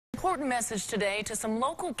important message today to some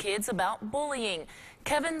local kids about bullying.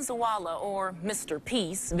 Kevin Zawala, or Mr.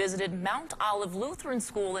 Peace, visited Mount Olive Lutheran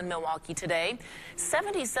School in Milwaukee today.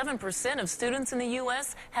 77% of students in the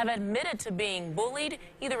U.S. have admitted to being bullied,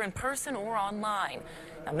 either in person or online.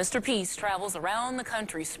 Now, Mr. Peace travels around the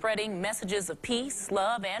country spreading messages of peace,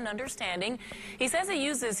 love, and understanding. He says he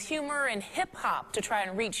uses humor and hip-hop to try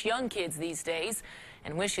and reach young kids these days,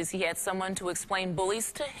 and wishes he had someone to explain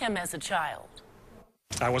bullies to him as a child.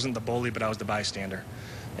 I wasn't the bully, but I was the bystander,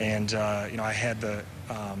 and you know, I had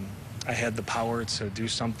the power to do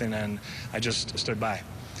something, and I just stood by.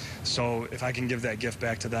 So if I can give that gift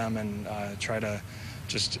back to them and try to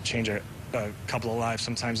just change a couple of lives,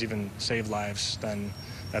 sometimes even save lives, then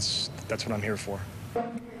that's what I'm here for.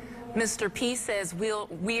 Mr. Peace says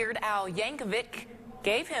Weird Al Yankovic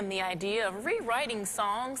gave him the idea of rewriting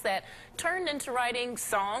songs that turned into writing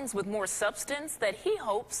songs with more substance that he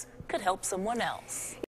hopes could help someone else.